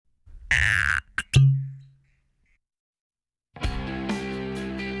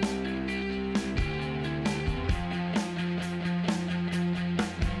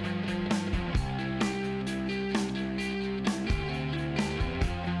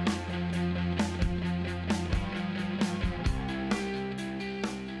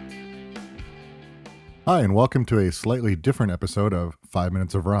Hi, and welcome to a slightly different episode of 5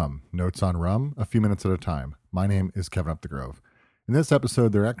 Minutes of Rum, Notes on Rum, a few minutes at a time. My name is Kevin Up the Grove. In this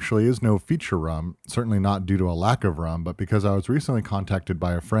episode, there actually is no feature rum, certainly not due to a lack of rum, but because I was recently contacted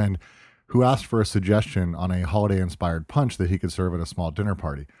by a friend who asked for a suggestion on a holiday inspired punch that he could serve at a small dinner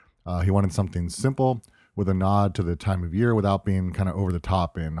party. He wanted something simple with a nod to the time of year without being kind of over the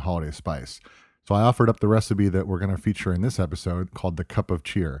top in holiday spice. So I offered up the recipe that we're going to feature in this episode called the Cup of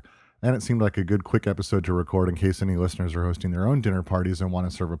Cheer. And it seemed like a good quick episode to record in case any listeners are hosting their own dinner parties and want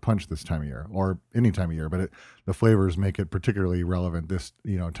to serve a punch this time of year or any time of year. But the flavors make it particularly relevant this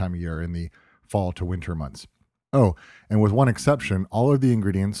time of year in the fall to winter months. Oh, and with one exception, all of the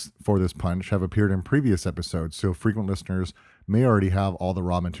ingredients for this punch have appeared in previous episodes, so frequent listeners may already have all the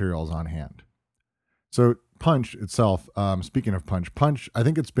raw materials on hand. So punch itself, speaking of punch, I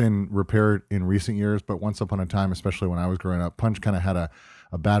think it's been repaired in recent years, but once upon a time, especially when I was growing up, punch kind of had a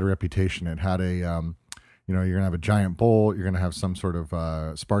bad reputation. It had you're going to have a giant bowl, you're going to have some sort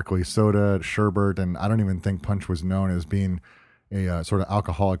of sparkly soda, sherbet, and I don't even think punch was known as being a sort of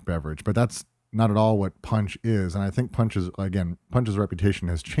alcoholic beverage, but that's not at all what punch is. And I think punch's reputation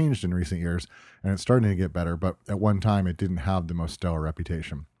has changed in recent years and it's starting to get better, but at one time it didn't have the most stellar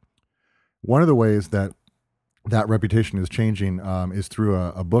reputation. One of the ways that reputation is changing is through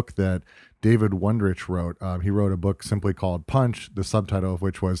a book that David Wondrich wrote. He wrote a book simply called Punch, the subtitle of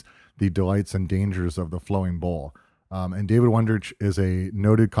which was The Delights and Dangers of the Flowing Bowl. And David Wondrich is a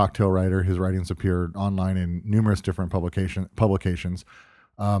noted cocktail writer. His writings appeared online in numerous different publications.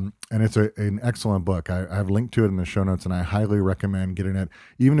 And it's an excellent book. I've linked to it in the show notes, and I highly recommend getting it.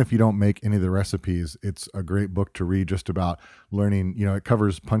 Even if you don't make any of the recipes, it's a great book to read just about learning. It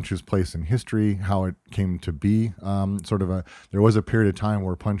covers punch's place in history, how it came to be. There was a period of time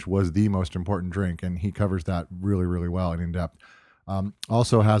where punch was the most important drink, and he covers that really, really well and in depth.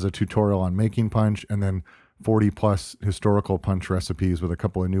 Also has a tutorial on making punch, and then 40 plus historical punch recipes with a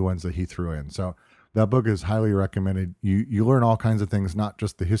couple of new ones that he threw in. So that book is highly recommended. You learn all kinds of things, not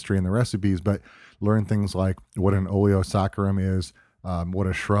just the history and the recipes, but learn things like what an oleosaccharum is, what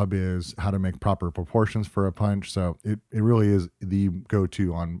a shrub is, how to make proper proportions for a punch. So it really is the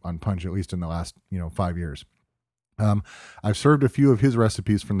go-to on punch, at least in the last 5 years. I've served a few of his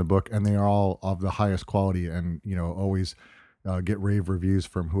recipes from the book, and they are all of the highest quality, and always get rave reviews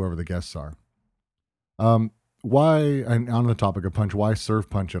from whoever the guests are. Why, and on the topic of punch, why serve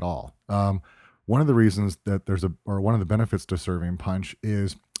punch at all? One of the reasons that one of the benefits to serving punch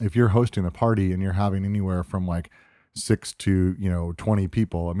is if you're hosting a party and you're having anywhere from like 6 to 20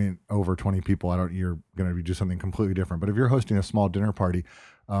 people. I mean, over 20 people, you're going to do something completely different. But if you're hosting a small dinner party,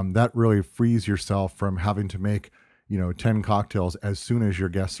 that really frees yourself from having to make 10 cocktails as soon as your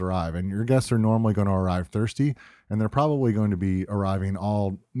guests arrive. And your guests are normally going to arrive thirsty, and they're probably going to be arriving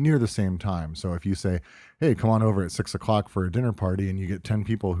all near the same time. So if you say, hey, come on over at 6 o'clock for a dinner party, and you get 10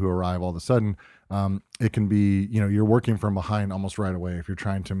 people who arrive all of a sudden, it can be, you're working from behind almost right away if you're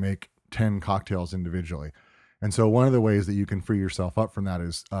trying to make 10 cocktails individually. And so one of the ways that you can free yourself up from that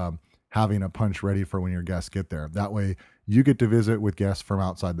is having a punch ready for when your guests get there. That way you get to visit with guests from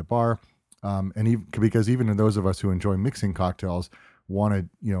outside the bar. Because even those of us who enjoy mixing cocktails want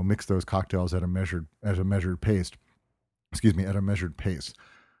to mix those cocktails at a measured pace. At a measured pace.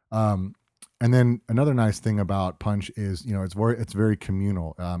 And then another nice thing about punch is it's very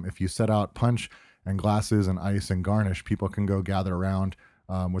communal. If you set out punch and glasses and ice and garnish, people can go gather around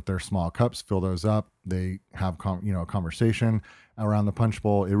with their small cups, fill those up. They have conversation around the punch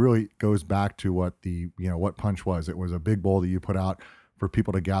bowl. It really goes back to what what punch was. It was a big bowl that you put out for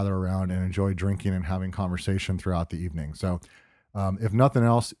people to gather around and enjoy drinking and having conversation throughout the evening. So if nothing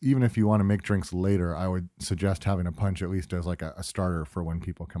else, even if you want to make drinks later, I would suggest having a punch at least as like a starter for when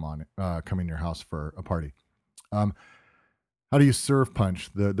people come in your house for a party. How do you serve punch?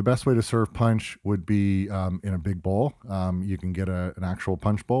 The best way to serve punch would be in a big bowl. You can get an actual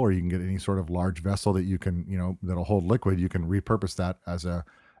punch bowl, or you can get any sort of large vessel that you can, that'll hold liquid. You can repurpose that as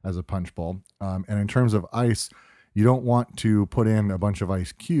a punch bowl. And in terms of ice, you don't want to put in a bunch of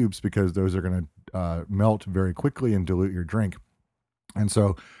ice cubes because those are going to melt very quickly and dilute your drink. And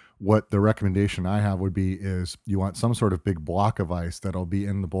so what the recommendation I have would be is you want some sort of big block of ice that'll be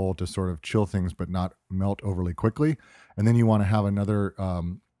in the bowl to sort of chill things but not melt overly quickly. And then you want to have another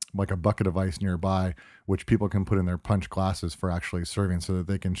like a bucket of ice nearby, which people can put in their punch glasses for actually serving so that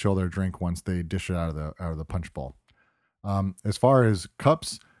they can chill their drink once they dish it out of the punch bowl. As far as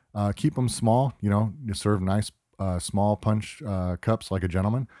cups, keep them small. You serve nice small punch cups like a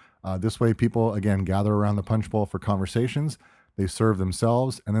gentleman. This way people, again, gather around the punch bowl for conversations. they serve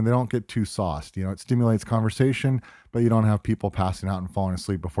themselves, and then they don't get too sauced. It stimulates conversation, but you don't have people passing out and falling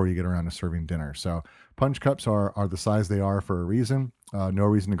asleep before you get around to serving dinner. So punch cups are the size they are for a reason. No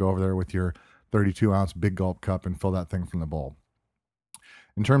reason to go over there with your 32-ounce big gulp cup and fill that thing from the bowl.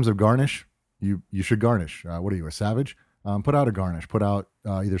 In terms of garnish, you should garnish. What are you, a savage? Put out a garnish. Put out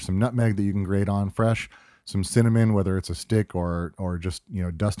either some nutmeg that you can grate on fresh, some cinnamon, whether it's a stick or just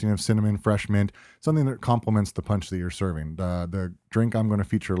dusting of cinnamon, fresh mint, something that complements the punch that you're serving. The drink I'm going to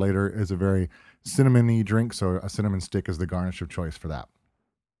feature later is a very cinnamony drink, so a cinnamon stick is the garnish of choice for that.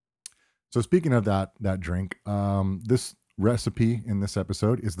 So speaking of that drink, this recipe in this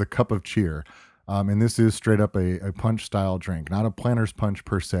episode is the Cup of Cheer. And this is straight up a punch style drink, not a planter's punch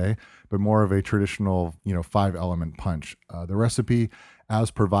per se, but more of a traditional, 5-element punch. The recipe as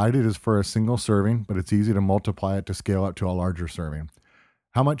provided is for a single serving, but it's easy to multiply it to scale up to a larger serving.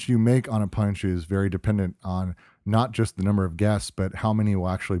 How much you make on a punch is very dependent on not just the number of guests, but how many will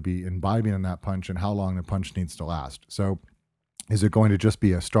actually be imbibing in that punch and how long the punch needs to last. So is it going to just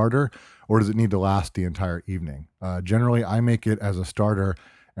be a starter, or does it need to last the entire evening? Generally, I make it as a starter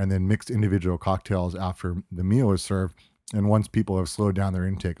and then mix individual cocktails after the meal is served and once people have slowed down their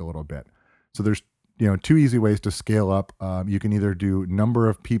intake a little bit. So there's two easy ways to scale up. You can either do number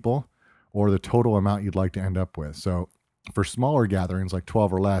of people or the total amount you'd like to end up with. So for smaller gatherings like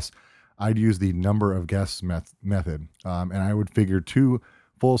 12 or less, I'd use the number of guests method. And I would figure 2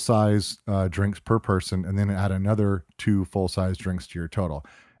 full-size drinks per person and then add another 2 full-size drinks to your total.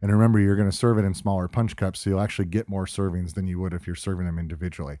 And remember, you're going to serve it in smaller punch cups, so you'll actually get more servings than you would if you're serving them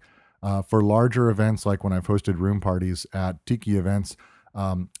individually. For larger events, like when I've hosted room parties at tiki events,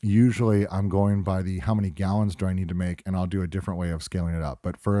 usually I'm going by the how many gallons do I need to make, and I'll do a different way of scaling it up.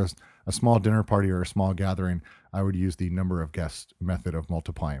 But for a small dinner party or a small gathering, I would use the number of guests method of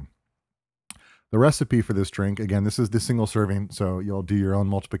multiplying. The recipe for this drink, again, this is the single serving, so you'll do your own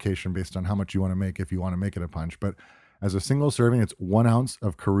multiplication based on how much you want to make if you want to make it a punch. But as a single serving, it's 1 ounce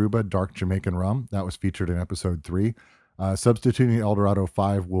of Karuba Dark Jamaican Rum. That was featured in episode 3. Substituting El Dorado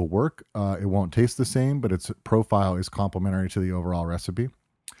 5 will work. It won't taste the same, but its profile is complementary to the overall recipe.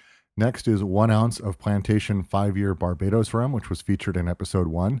 Next is 1 ounce of Plantation 5-year Barbados rum, which was featured in episode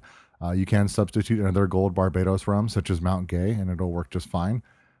 1. You can substitute another gold Barbados rum, such as Mount Gay, and it'll work just fine.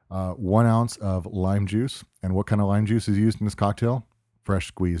 1 ounce of lime juice. And what kind of lime juice is used in this cocktail? Fresh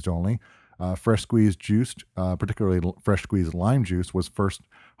squeezed only. Fresh squeezed juiced, particularly fresh squeezed lime juice, was first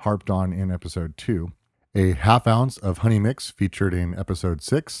harped on in episode 2. A half ounce of honey mix featured in episode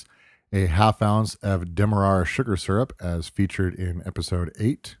 6. A half ounce of Demerara sugar syrup as featured in episode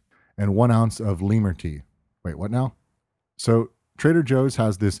 8. And 1 ounce of lemur tea. Wait, what now? So Trader Joe's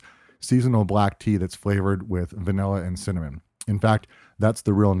has this seasonal black tea that's flavored with vanilla and cinnamon. In fact, that's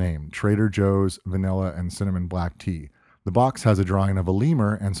the real name, Trader Joe's Vanilla and Cinnamon Black Tea. The box has a drawing of a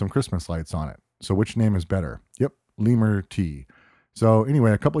lemur and some Christmas lights on it. So which name is better? Yep, lemur tea. So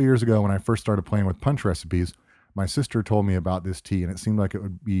anyway, a couple of years ago when I first started playing with punch recipes, my sister told me about this tea and it seemed like it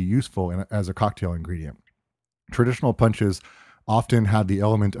would be useful as a cocktail ingredient. Traditional punches often had the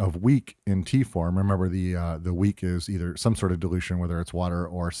element of weak in tea form. Remember, the weak is either some sort of dilution, whether it's water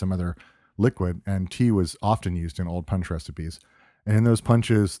or some other liquid, and tea was often used in old punch recipes. And in those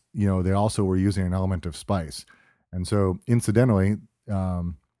punches, they also were using an element of spice. And so incidentally,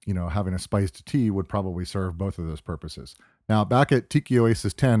 having a spiced tea would probably serve both of those purposes. Now, back at Tiki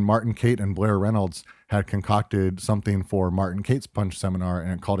Oasis 10, Martin Kate and Blair Reynolds had concocted something for Martin Kate's punch seminar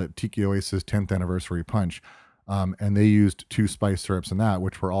and called it Tiki Oasis 10th Anniversary Punch. And they used 2 spice syrups in that,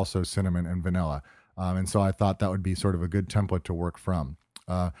 which were also cinnamon and vanilla. And so I thought that would be sort of a good template to work from.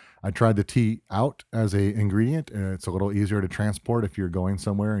 I tried the tea out as a ingredient, and it's a little easier to transport if you're going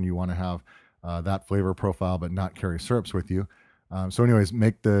somewhere and you want to have that flavor profile but not carry syrups with you. So anyways,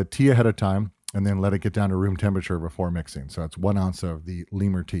 make the tea ahead of time and then let it get down to room temperature before mixing. So it's 1 ounce of the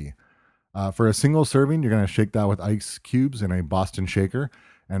lemur tea. For a single serving, you're going to shake that with ice cubes in a Boston shaker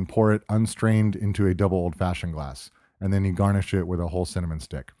and pour it unstrained into a double old-fashioned glass. And then you garnish it with a whole cinnamon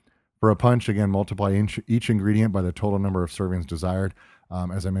stick. For a punch, again, multiply each ingredient by the total number of servings desired,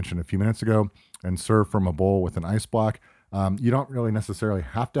 as I mentioned a few minutes ago, and serve from a bowl with an ice block. You don't really necessarily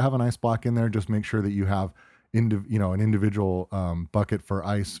have to have an ice block in there. Just make sure that you have an individual bucket for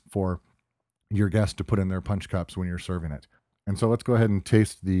ice for your guests to put in their punch cups when you're serving it. And so let's go ahead and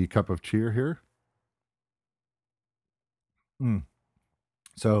taste the Cup of Cheer here.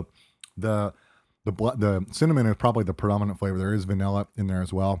 So the cinnamon is probably the predominant flavor. There is vanilla in there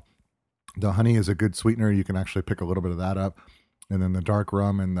as well. The honey is a good sweetener. You can actually pick a little bit of that up. And then the dark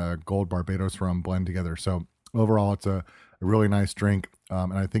rum and the gold Barbados rum blend together. So overall, it's a really nice drink.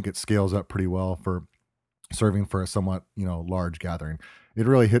 And I think it scales up pretty well for serving for a somewhat, large gathering. It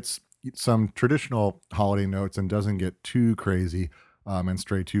really hits some traditional holiday notes and doesn't get too crazy and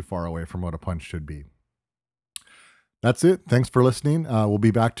stray too far away from what a punch should be. That's it. Thanks for listening. We'll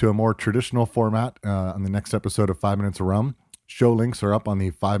be back to a more traditional format on the next episode of 5 Minutes of Rum. Show links are up on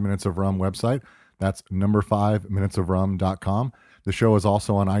the 5 Minutes of Rum website. That's number 5minutesofrum.com. The show is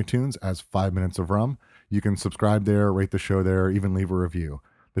also on iTunes as 5 Minutes of Rum. You can subscribe there, rate the show there, even leave a review.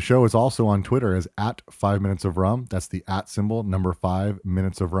 The show is also on Twitter as at 5 Minutes of Rum. That's the at symbol, number 5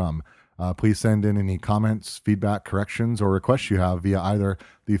 Minutes of Rum. Please send in any comments, feedback, corrections, or requests you have via either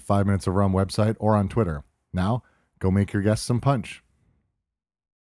the 5 Minutes of Rum website or on Twitter. Now, go make your guests some punch.